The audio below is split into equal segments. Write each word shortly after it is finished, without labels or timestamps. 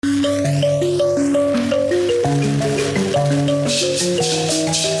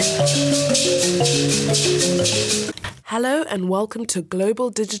Hello and welcome to Global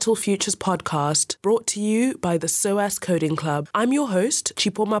Digital Futures Podcast, brought to you by the SOAS Coding Club. I'm your host,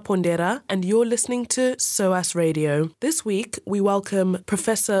 Chipoma Pondera, and you're listening to SOAS Radio. This week, we welcome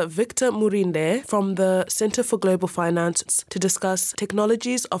Professor Victor Murinde from the Center for Global Finance to discuss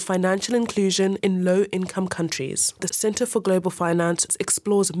technologies of financial inclusion in low-income countries. The Center for Global Finance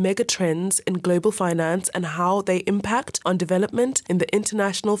explores mega trends in global finance and how they impact on development in the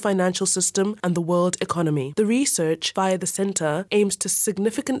international financial system and the world economy. The research via the Center aims to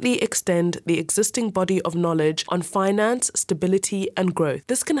significantly extend the existing body of knowledge on finance, stability, and growth.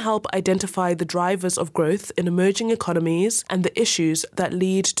 This can help identify the drivers of growth in emerging economies and the issues that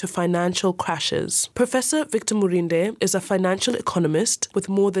lead to financial crashes. Professor Victor Murinde is a financial economist with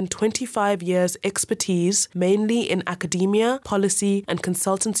more than 25 years' expertise, mainly in academia, policy, and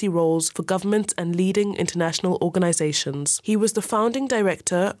consultancy roles for governments and leading international organizations. He was the founding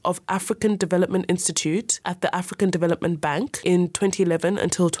director of African Development Institute at the African Development Bank in 2011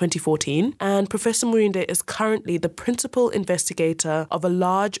 until 2014, and Professor Murinde is currently the principal investigator of a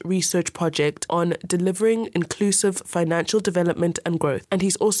large research project on delivering inclusive financial development and growth. And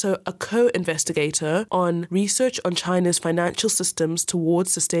he's also a co-investigator on research on China's financial systems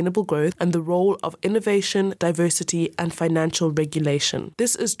towards sustainable growth and the role of innovation, diversity, and financial regulation.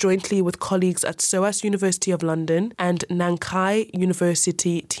 This is jointly with colleagues at SOAS University of London and Nankai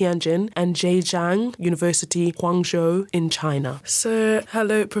University Tianjin and Zhejiang University Guangzhou in China. So,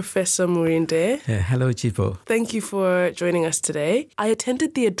 hello, Professor Murinde. Hello, Chipo. Thank you for joining us today. I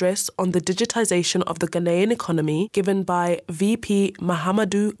attended the address on the digitization of the Ghanaian economy given by VP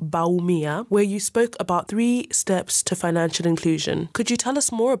Mahamadou Bawumia, where you spoke about 3 steps to financial inclusion. Could you tell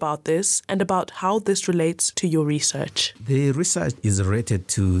us more about this and about how this relates to your research? The research is related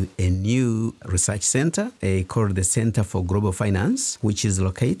to a new research center called the Center for Global Finance, which is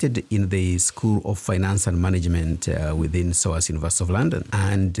located in the School of Finance and Management within SOAS University of London.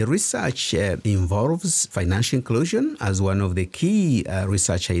 And the research involves financial inclusion as one of the key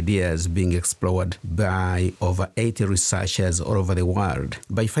research ideas being explored by over 80 researchers all over the world.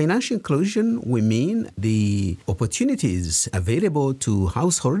 By financial inclusion, we mean the opportunities available to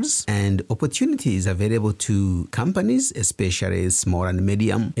households and opportunities available to companies, especially small and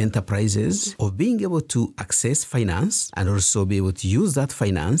medium enterprises, of being able to access finance and also be able to use that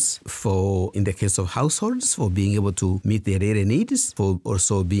finance for, in the case of households, for being able to meet their daily needs, for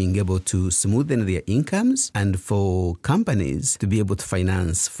also being able to smoothen their incomes, and for companies to be able to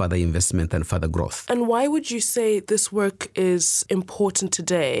finance further investment and further growth. And why would you say this work is important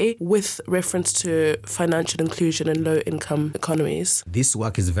today with reference to financial inclusion in low-income economies? This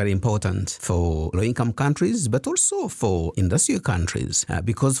work is very important for low-income countries, but also for industrial countries,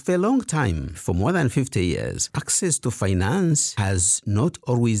 because for a long time, for more than 50 years, access to finance has not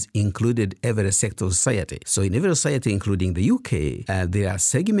always included every sector of society. So in every society, including the UK, there are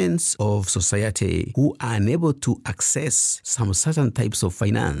segments of society who are unable to access some certain types of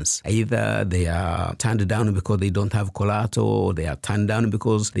finance. Either they are turned down because they don't have collateral, or they are turned down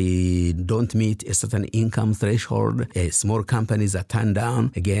because they don't meet a certain income threshold. Small companies are turned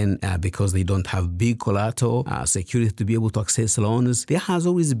down, again, because they don't have big collateral, security to be able to access loans. There has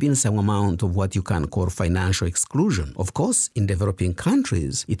always been some amount of what you can call financial exclusion. Of course, in developing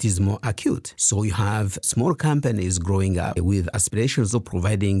countries, it is more acute. So you have small companies growing up with aspirations of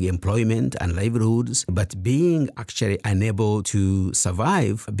providing employment and livelihoods, but being actually unable to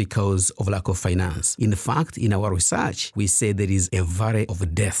survive because of lack of finance. In fact, in our research, we say there is a valley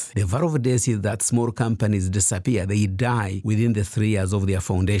of death. The valley of death is that small companies disappear. They die within the 3 years of their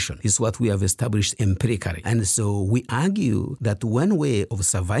foundation. This is what we have established empirically. And so we argue that one way of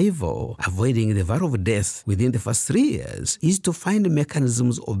survival, avoiding the valley of death within the first 3 years, is to find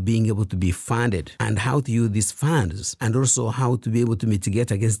mechanisms of being able to be funded and how to use these funds, and also how to be able to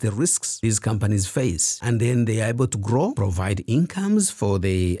mitigate against the risks these companies face. And then they are able to grow, provide incomes for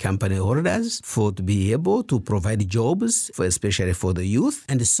the company holders, to be able to provide jobs, especially for the youth.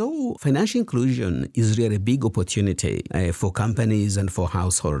 And so financial inclusion is really a big opportunity for companies and for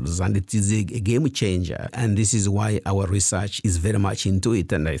households, and it is a game changer. And this is why our research is very much into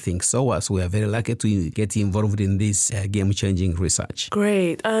it. And I think SOAS, we are very lucky to get involved in this game-changing research.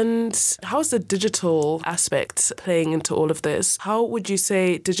 Great. And how's the digital aspect playing into all of this? How would you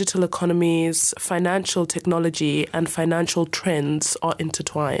say digital economies, financial technology, and financial trends are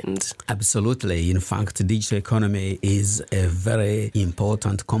intertwined? Absolutely. In fact, digital economy is a very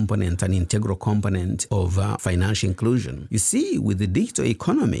important component, an integral component of financial inclusion. You see, with the digital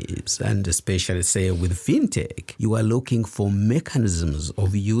economies, and especially, say, with fintech, you are looking for mechanisms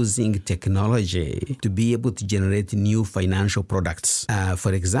of using technology to be able to generate new financial products.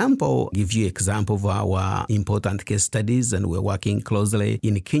 For example, give you example of our important case studies, and we're working closely.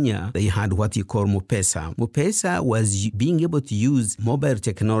 In Kenya, they had what you call Mupesa. Mupesa was being able to use mobile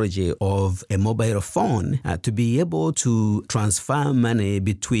technology of a mobile phone to be able to transfer money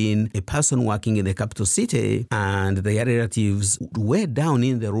between a person working in the capital city and their relatives way down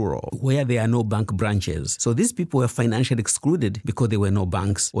in the rural, where there are no bank branches. So these people were financially excluded because there were no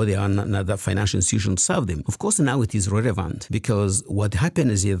banks or there are another financial institution to serve them. Of course, now it is relevant because what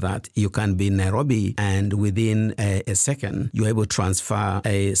happens is that you can be in Nairobi and within a second, you're able to transfer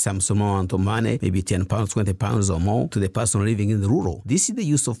some small amount of money, maybe £10, £20 or more, to the person living in the rural. This is the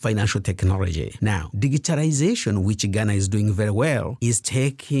use of financial technology. Now, digitalization, which Ghana is doing very well, is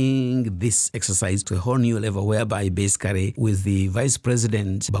taking this exercise to a whole new level, whereby basically with the Vice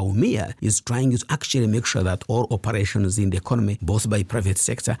President Bawumia is trying to actually make sure that all operations in the economy, both by private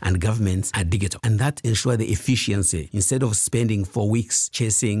sector and governments, are digital. And that ensures the efficiency. Instead of spending 4 weeks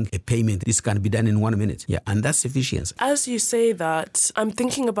chasing a payment, this can be done in 1 minute. Yeah, and that's efficiency. As you say that, I'm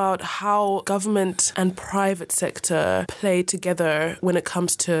thinking about how government and private sector play together when it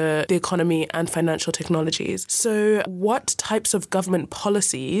comes to the economy and financial technologies. So what types of government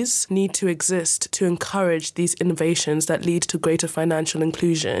policies need to exist to encourage these innovations that lead to greater financial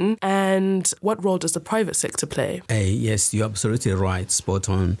inclusion? And what role does the private sector play? Yes, you're absolutely right, spot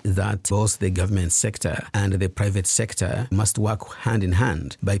on, that both the government sector and the private sector must work hand in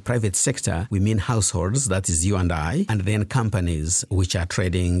hand. By private sector, we mean households, that is you and I, and then companies which are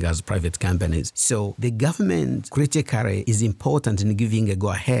trading as private companies. So the government critically is important in giving a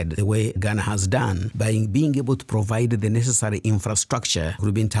go-ahead, the way Ghana has done, by being able to provide the necessary infrastructure,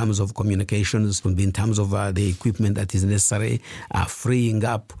 could be in terms of communications, could be in terms of the equipment that is necessary, freeing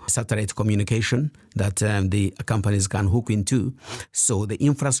up satellite communication that the companies can hook into. So the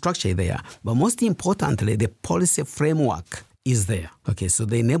infrastructure is there. But most importantly, the policy framework is there. Okay, so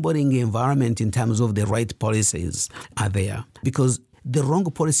the enabling environment in terms of the right policies are there. Because the wrong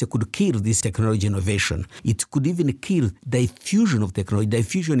policy could kill this technology innovation. It could even kill diffusion of technology.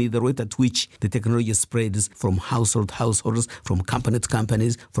 Diffusion is the rate at which the technology spreads from household to households, from company to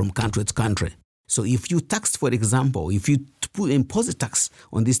companies, from country to country. So if you tax, for example, if you impose a tax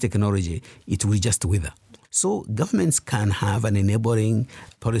on this technology, it will just wither. So governments can have an enabling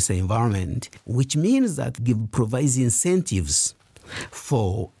policy environment, which means that provides incentives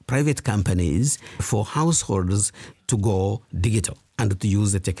for private companies, for households to go digital and to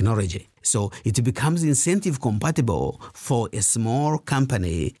use the technology. So it becomes incentive compatible for a small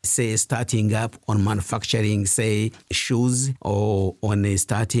company, say starting up on manufacturing, say shoes, or on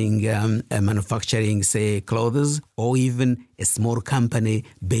starting manufacturing, say clothes, or even a small company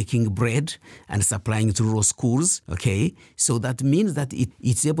baking bread and supplying to rural schools. Okay, so that means that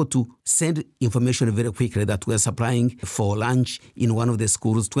it's able to send information very quickly that we're supplying for lunch in one of the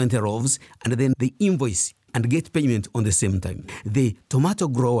schools 20 loaves, and then the invoice and get payment on the same time. The tomato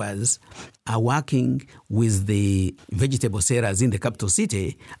growers are working with the vegetable sellers in the capital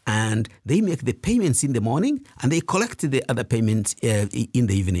city, and they make the payments in the morning and they collect the other payments in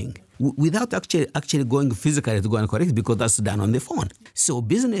the evening without actually going physically to go and collect, because that's done on the phone. So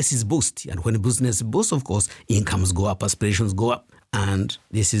business is boost, and when business boosts, of course, incomes go up, aspirations go up. And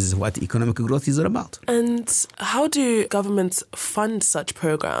this is what economic growth is all about. And how do governments fund such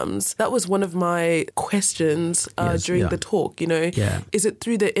programs? That was one of my questions during the talk. Is it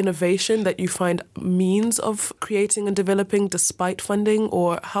through the innovation that you find means of creating and developing despite funding,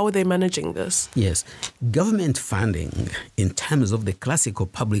 or how are they managing this? Yes. Government funding, in terms of the classical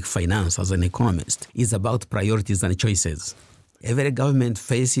public finance as an economist, is about priorities and choices. Every government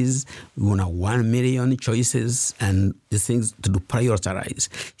faces 1 million choices and the things to prioritize.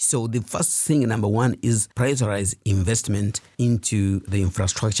 So the first thing, number one, is prioritize investment into the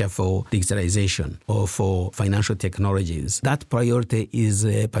infrastructure for digitalization or for financial technologies. That priority is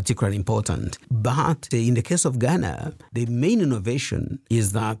particularly important. But in the case of Ghana, the main innovation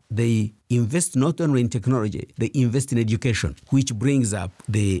is that they invest not only in technology, they invest in education, which brings up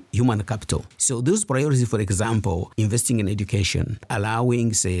the human capital. So those priorities, for example, investing in education,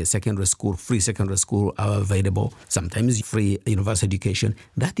 allowing, say, secondary school, free secondary school are available, sometimes free university education,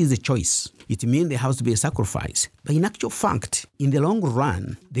 that is a choice. It means there has to be a sacrifice. But in actual fact, in the long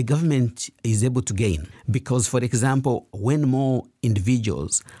run, the government is able to gain. Because, for example, when more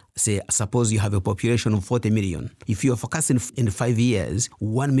individuals, say, suppose you have a population of 40 million. If you are forecasting in 5 years,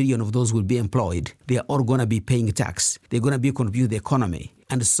 1 million of those will be employed. They are all going to be paying tax. They're going to be contributing to the economy.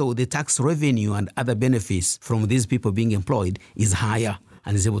 And so the tax revenue and other benefits from these people being employed is higher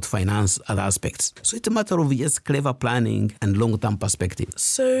and is able to finance other aspects. So it's a matter of just clever planning and long-term perspective.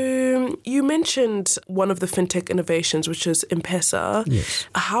 So you mentioned one of the fintech innovations, which is M-Pesa. Yes.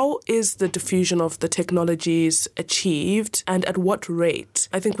 How is the diffusion of the technologies achieved, and at what rate?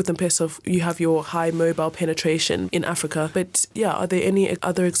 I think with M-Pesa, you have your high mobile penetration in Africa. But yeah, are there any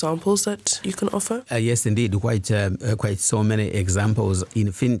other examples that you can offer? Yes, indeed. Quite so many examples in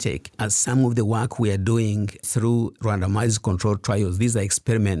fintech. As some of the work we are doing through randomized controlled trials, these are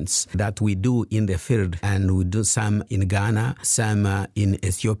experiments that we do in the field, and we do some in Ghana, some in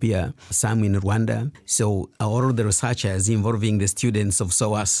Ethiopia, some in Rwanda. So all of the researchers involving the students of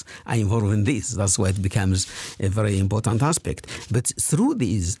SOAS are involved in this. That's why it becomes a very important aspect. But through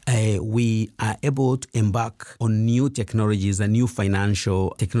these, we are able to embark on new technologies and new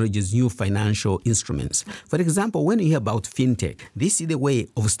financial technologies, new financial instruments. For example, when you hear about fintech, this is the way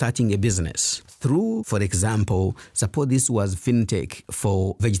of starting a business. Through, for example, suppose this was fintech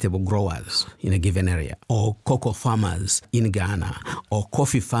for vegetable growers in a given area, or cocoa farmers in Ghana, or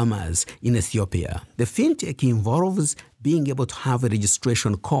coffee farmers in Ethiopia. The fintech involves being able to have a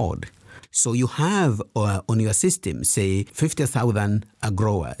registration code. So you have on your system, say, 50,000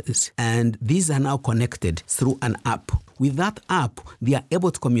 growers, and these are now connected through an app. With that app, they are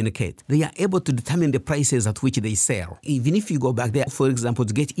able to communicate. They are able to determine the prices at which they sell. Even if you go back there, for example,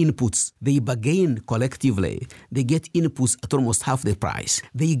 to get inputs, they bargain collectively. They get inputs at almost half the price.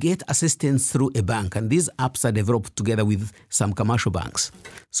 They get assistance through a bank, and these apps are developed together with some commercial banks.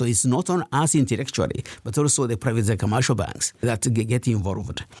 So it's not on us intellectually, but also the private and commercial banks that get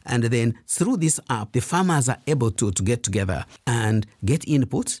involved. And then through this app, the farmers are able to get together and get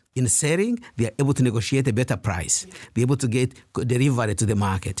inputs. In selling, they are able to negotiate a better price. They're able to get delivery to the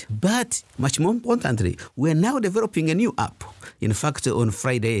market. But much more importantly, we're now developing a new app. In fact, on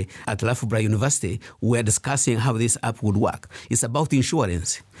Friday at Loughborough University, we're discussing how this app would work. It's about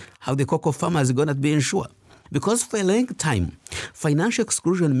insurance, how the cocoa farmers are going to be insured. Because for a long time, financial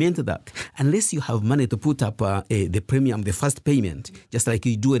exclusion meant that unless you have money to put up the premium, the first payment, just like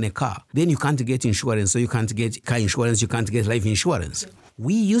you do in a car, then you can't get insurance. So you can't get car insurance, you can't get life insurance.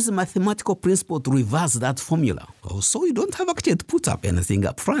 We use a mathematical principle to reverse that formula. So you don't have actually to put up anything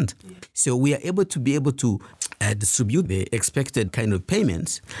up front. Yeah. So we are able to distribute the expected kind of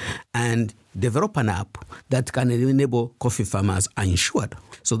payments and develop an app that can enable coffee farmers are insured.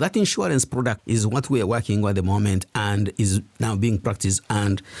 So that insurance product is what we are working on at the moment and is now being practiced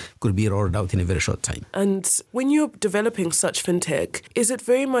and could be rolled out in a very short time. And when you're developing such fintech, is it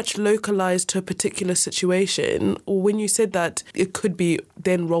very much localized to a particular situation? Or when you said that it could be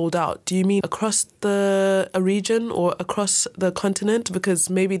then rolled out, do you mean across a region or across the continent? Because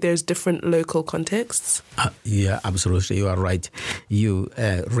maybe there's different local contexts. Yeah, absolutely. You are right. You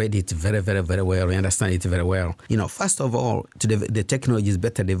read it very, very, very well. You understand it very well. First of all, the technology is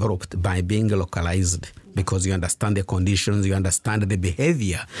better developed by being localized because you understand the conditions, you understand the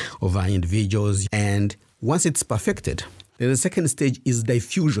behavior of our individuals. And once it's perfected, then the second stage is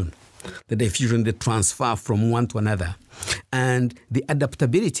diffusion. The transfer from one to another. And the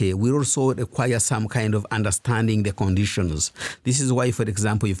adaptability will also require some kind of understanding the conditions. This is why, for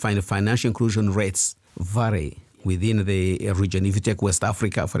example, you find financial inclusion rates vary within the region. If you take West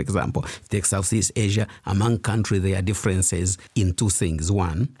Africa, for example, if you take Southeast Asia, among countries there are differences in two things.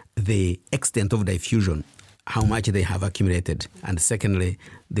 One, the extent of diffusion, how much they have accumulated, and secondly,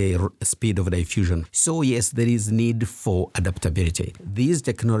 the speed of diffusion. So yes, there is need for adaptability. These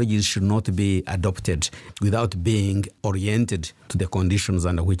technologies should not be adopted without being oriented to the conditions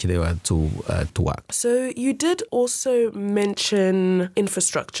under which they were to work. So you did also mention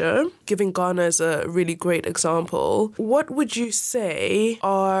infrastructure, giving Ghana as a really great example. What would you say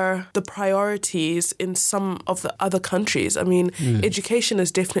are the priorities in some of the other countries? I mean, education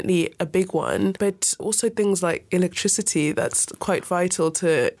is definitely a big one, but also things like electricity, that's quite vital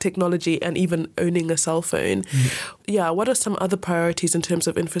to technology and even owning a cell phone. Yeah, what are some other priorities in terms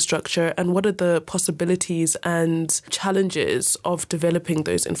of infrastructure, and what are the possibilities and challenges of developing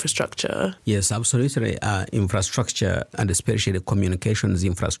those infrastructure? Yes, absolutely. Infrastructure, and especially communications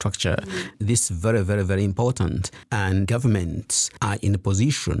infrastructure, this is very, very, very important. And governments are in a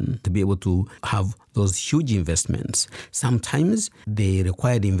position to be able to have those huge investments. Sometimes the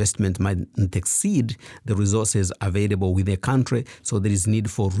required investment might exceed the resources available within a country, so there is need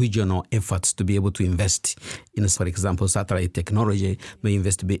for regional efforts to be able to invest in, for example, satellite technology may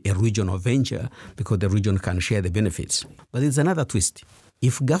invest to be a regional venture because the region can share the benefits. But there's another twist.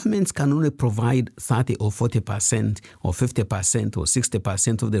 If governments can only provide 30 or 40% or 50% or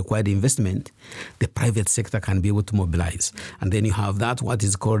 60% of the required investment, the private sector can be able to mobilize. And then you have that, what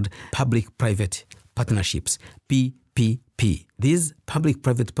is called public-private partnerships, PPP. PPP. These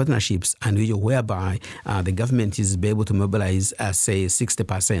public-private partnerships are whereby the government is able to mobilize, say,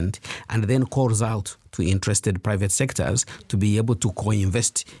 60% and then calls out to interested private sectors to be able to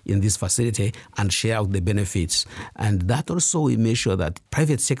co-invest in this facility and share out the benefits. And that also will make sure that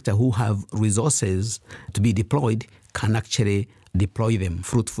private sector who have resources to be deployed can actually deploy them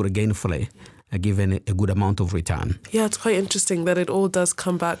fruitfully, gainfully, given a good amount of return. Yeah, it's quite interesting that it all does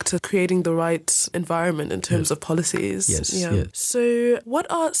come back to creating the right environment in terms of policies. Yes, yeah. yes. So what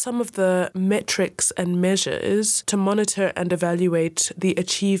are some of the metrics and measures to monitor and evaluate the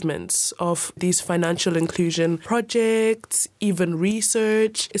achievements of these financial inclusion projects, even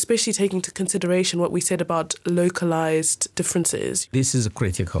research, especially taking into consideration what we said about localized differences? This is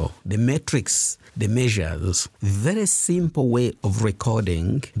critical. The metrics, the measures, very simple way of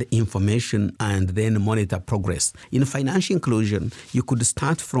recording the information and then monitor progress. In financial inclusion, you could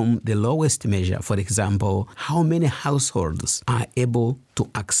start from the lowest measure. For example, how many households are able to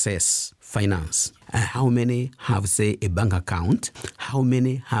access finance? How many have, say, a bank account? How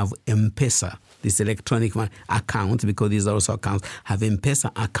many have M-Pesa, this electronic account, because these are also accounts, have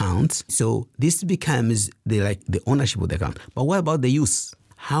M-Pesa accounts? So this becomes the ownership of the account. But what about the use?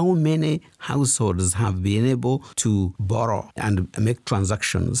 How many households have been able to borrow and make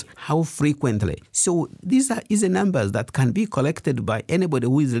transactions? How frequently? So these are easy numbers that can be collected by anybody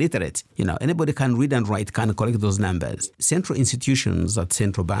who is literate. Anybody can read and write, can collect those numbers. Central institutions at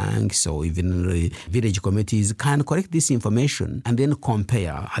central banks or even village committees can collect this information and then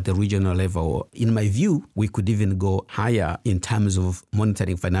compare at the regional level. In my view, we could even go higher in terms of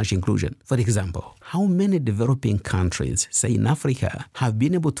monitoring financial inclusion. For example, how many developing countries, say in Africa, have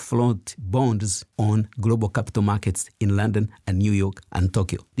been able to float bonds on global capital markets in London and New York and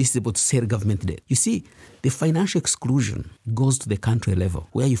Tokyo? This is about to sell government debt. You see, the financial exclusion goes to the country level,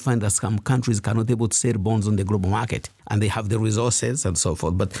 where you find that some countries cannot be able to sell bonds on the global market, and they have the resources and so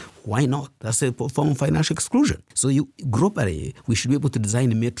forth. But why not? That's a form of financial exclusion. So globally, we should be able to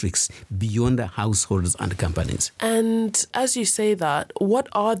design metrics beyond the households and companies. And as you say that, what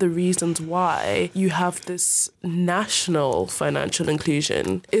are the reasons why you have this national financial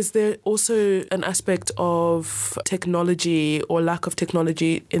inclusion? Is there also an aspect of technology or lack of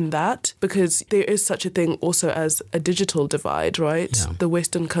technology in that? Because there is such a thing also as a digital divide, right? Yeah. The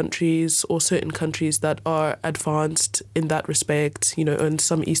Western countries or certain countries that are advanced in that respect, and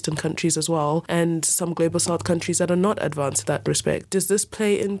some Eastern countries as well, and some Global South countries that are not advanced in that respect. Does this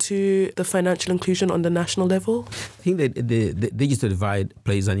play into the financial inclusion on the national level? I think that the digital divide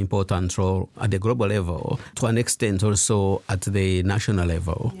plays an important role at the global level, to an extent also at the national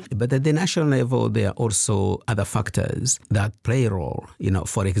level. But at the national level, there are also other factors that play a role.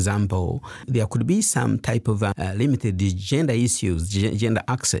 For example, there could be some type of limited gender issues, gender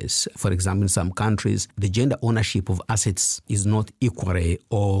access. For example, in some countries, the gender ownership of assets is not equally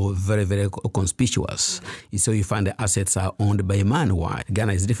or very, very conspicuous. So you find the assets are owned by a man, while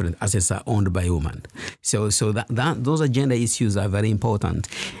Ghana is different. Assets are owned by a woman. So that those are gender issues are very important.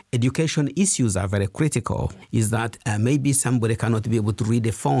 Education issues are very critical. Is that maybe somebody cannot be able to read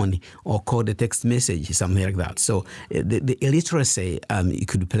a phone or code a text message, something like that. So the illiteracy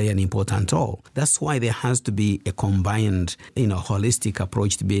could play an important role. That's why there has to be a combined, holistic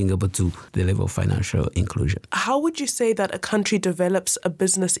approach to being able to deliver financial inclusion. How would you say that a country develops a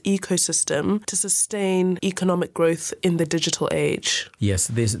business ecosystem to sustain economic growth in the digital age? Yes,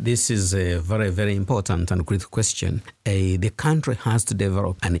 this is a very, very important and critical question. The country has to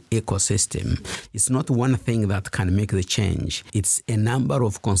develop an ecosystem. It's not one thing that can make the change. It's a number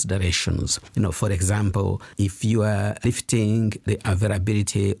of considerations. For example, if you are lifting the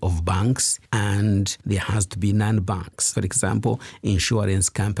availability of banks, and there has to be non-banks. For example, insurance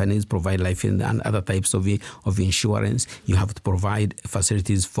companies provide life and other types of insurance. You have to provide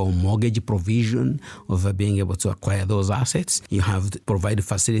facilities for mortgage provision of being able to acquire those assets. You have to provide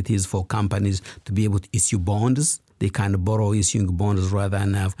facilities for companies to be able to issue bonds. They can borrow issuing bonds rather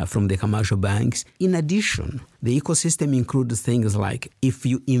than from the commercial banks. In addition, the ecosystem includes things like if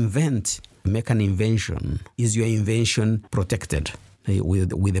you make an invention, is your invention protected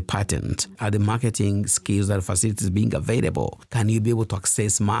with a patent? Are the marketing skills and facilities being available? Can you be able to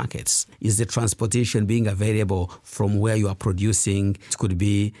access markets? Is the transportation being available from where you are producing? It could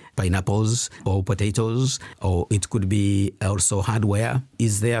be pineapples or potatoes, or it could be also hardware.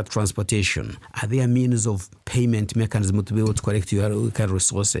 Is there transportation? Are there means of payment mechanism to be able to collect your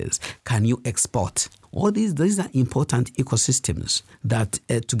resources? Can you export? All these are important ecosystems that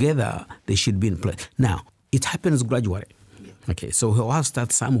together they should be in place. Now, it happens gradually. Okay, so we have to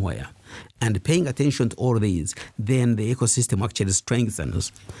start somewhere. And paying attention to all these, then the ecosystem actually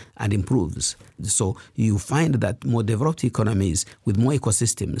strengthens and improves. So you find that more developed economies with more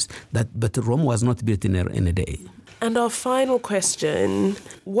ecosystems, but Rome was not built in a day. And our final question,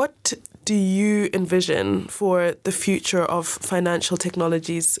 what do you envision for the future of financial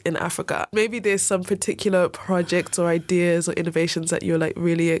technologies in Africa? Maybe there's some particular projects or ideas or innovations that you're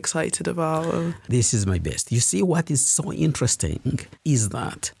really excited about. This is my best. You see, what is so interesting is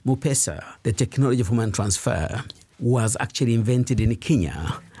that M-Pesa, the technology for money transfer, was actually invented in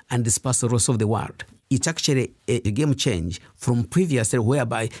Kenya and dispersed the rest of the world. It's actually a game change from previous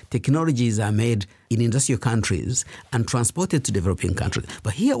whereby technologies are made in industrial countries and transported to developing countries.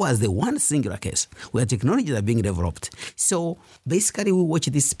 But here was the one singular case where technologies are being developed. So basically we watch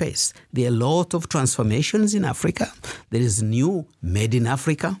this space. There are a lot of transformations in Africa. There is new made in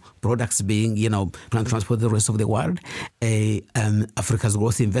Africa products being, transported to the rest of the world. Africa's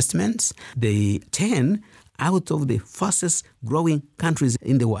growth investments, the 10 out of the fastest growing countries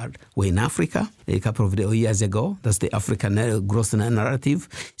in the world were in Africa a couple of years ago. That's the African growth narrative.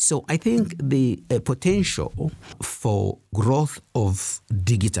 So I think the potential for growth of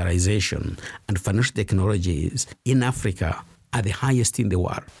digitalization and financial technologies in Africa are the highest in the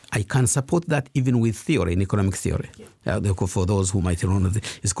world. I can support that even with theory, in economic theory. For those who might know,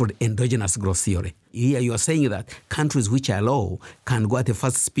 it's called endogenous growth theory. Here you are saying that countries which are low can go at a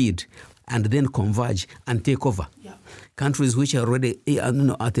fast speed and then converge and take over. Yeah. Countries which are already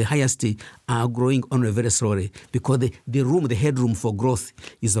at the highest are growing only very slowly because the headroom for growth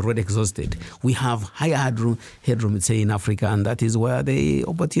is already exhausted. We have higher headroom, say, in Africa, and that is where the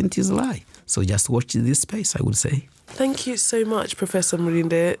opportunities lie. So just watch this space, I would say. Thank you so much, Professor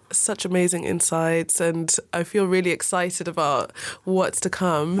Mulinde. Such amazing insights, and I feel really excited about what's to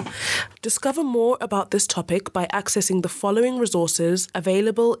come. Discover more about this topic by accessing the following resources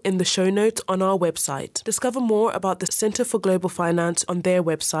available in the show notes on our website. Discover more about the Center for Global Finance on their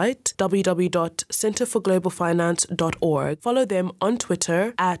website, www.centerforglobalfinance.org. Follow them on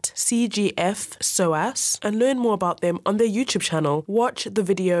Twitter at CGFSOAS and learn more about them on their YouTube channel. Watch the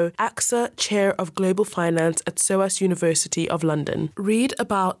video AXA Chair of Global Finance at SOAS University of London. Read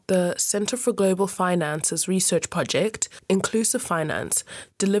about the Center for Global Finance's research project, Inclusive Finance,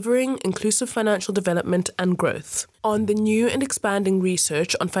 Delivering Inclusive Financial Development and Growth, on the new and expanding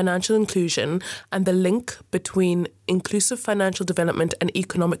research on financial inclusion and the link between inclusive financial development and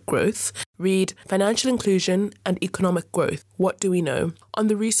economic growth. Read Financial Inclusion and Economic Growth, What Do We Know? On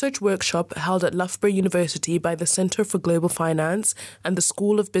the research workshop held at Loughborough University by the Center for Global Finance and the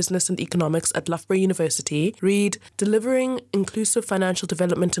School of Business and Economics at Loughborough University, read Delivering Inclusive Financial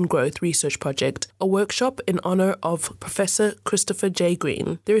Development and Growth Research Project, a workshop in honor of Professor Christopher J.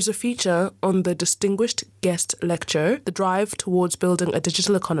 Green. There is a feature on the distinguished guest lecture, The Drive Towards Building a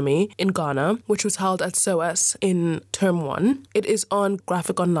Digital Economy in Ghana, which was held at SOAS in Term 1. It is on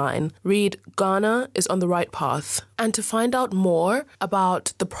Graphic Online. Read Ghana is on the Right Path. And to find out more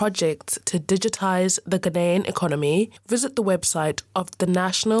about the projects to digitize the Ghanaian economy, visit the website of the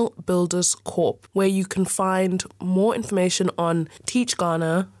National Builders Corp, where you can find more information on Teach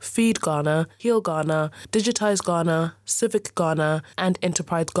Ghana, Feed Ghana, Heal Ghana, Digitize Ghana, Civic Ghana, and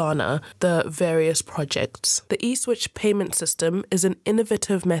Enterprise Ghana, the various projects. The eSwitch payment system is an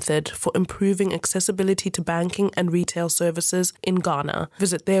innovative method for improving accessibility to banking and retail services in Ghana.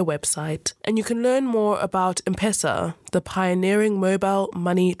 Visit their website. And you can learn more about M-Pesa, the pioneering mobile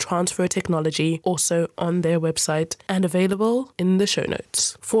money transfer technology, also on their website and available in the show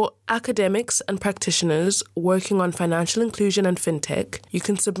notes. For academics and practitioners working on financial inclusion and fintech, you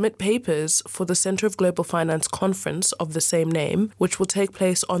can submit papers for the Center of Global Finance conference of the same name, which will take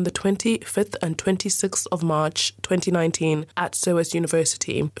place on the 25th and 26th of March 2019 at SOAS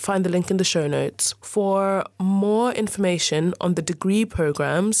University. Find the link in the show notes. For more information on the degree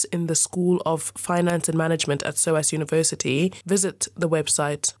programs in the School of Finance and Management at SOAS University, visit the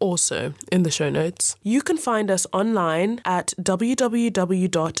website, also in the show notes. You can find us online at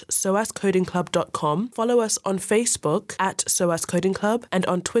www.soascodingclub.com. Follow us on Facebook at SOAS Coding Club and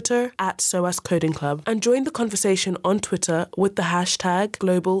on Twitter at SOAS Coding Club. And join the conversation on Twitter with the hashtag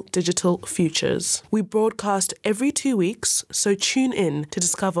Global Digital Futures. We broadcast every 2 weeks, so tune in to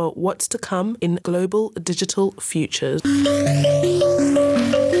discover what's to come in Global Digital Futures.